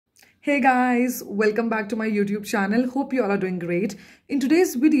Hey guys, welcome back to my YouTube channel. Hope you all are doing great. In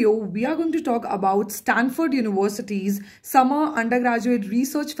today's video, we are going to talk about Stanford University's Summer Undergraduate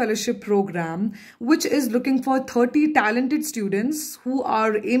Research Fellowship Program, which is looking for 30 talented students who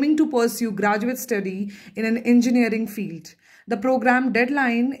are aiming to pursue graduate study in an engineering field. The program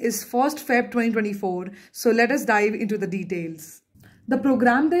deadline is 1st Feb 2024, so let us dive into the details. The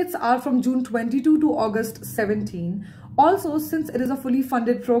program dates are from June 22 to August 17. Also, since it is a fully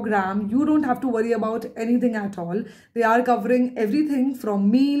funded program, you don't have to worry about anything at all. They are covering everything from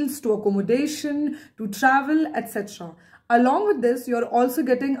meals to accommodation to travel, etc. Along with this, you're also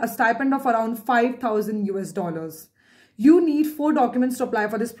getting a stipend of around 5,000 US dollars. You need 4 documents to apply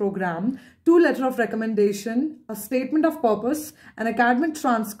for this program: 2 letters of recommendation, a statement of purpose, an academic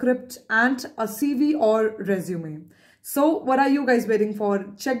transcript, and a CV or resume. So what are you guys waiting for?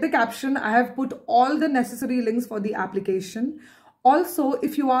 Check the caption. I have put all the necessary links for the application. Also,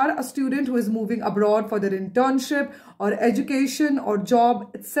 if you are a student who is moving abroad for their internship or education or job,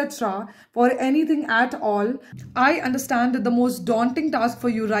 etc., for anything at all, I understand that the most daunting task for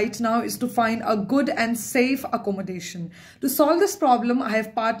you right now is to find a good and safe accommodation. To solve this problem, I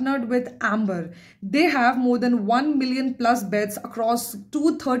have partnered with Amber. They have more than 1 million plus beds across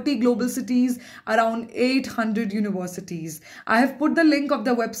 230 global cities, around 800 universities. I have put the link of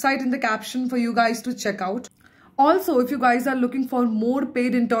the website in the caption for you guys to check out. Also, if you guys are looking for more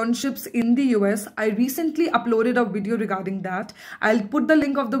paid internships in the US, I recently uploaded a video regarding that. I'll put the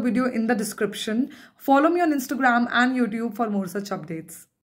link of the video in the description. Follow me on Instagram and YouTube for more such updates.